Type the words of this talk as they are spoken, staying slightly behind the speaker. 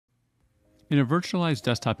In a virtualized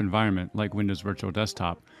desktop environment like Windows Virtual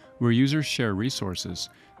Desktop, where users share resources,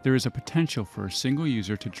 there is a potential for a single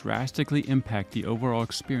user to drastically impact the overall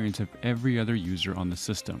experience of every other user on the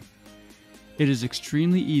system. It is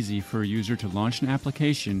extremely easy for a user to launch an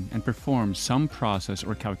application and perform some process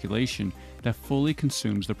or calculation that fully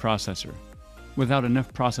consumes the processor. Without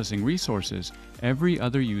enough processing resources, every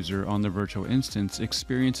other user on the virtual instance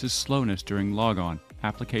experiences slowness during logon,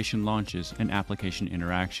 application launches, and application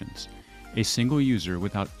interactions. A single user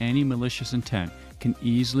without any malicious intent can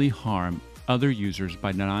easily harm other users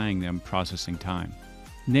by denying them processing time.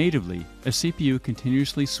 Natively, a CPU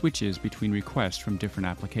continuously switches between requests from different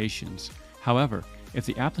applications. However, if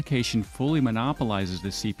the application fully monopolizes the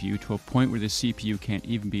CPU to a point where the CPU can't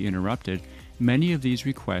even be interrupted, many of these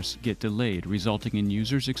requests get delayed, resulting in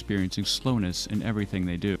users experiencing slowness in everything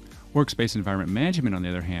they do. Workspace Environment Management, on the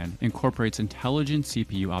other hand, incorporates intelligent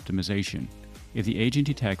CPU optimization. If the agent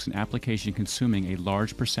detects an application consuming a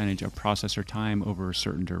large percentage of processor time over a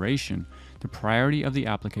certain duration, the priority of the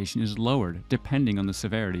application is lowered depending on the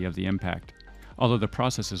severity of the impact. Although the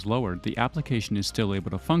process is lowered, the application is still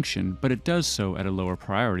able to function, but it does so at a lower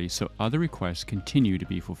priority, so other requests continue to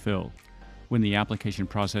be fulfilled. When the application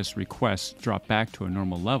process requests drop back to a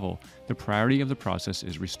normal level, the priority of the process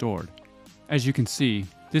is restored. As you can see,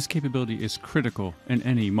 this capability is critical in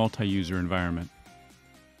any multi-user environment.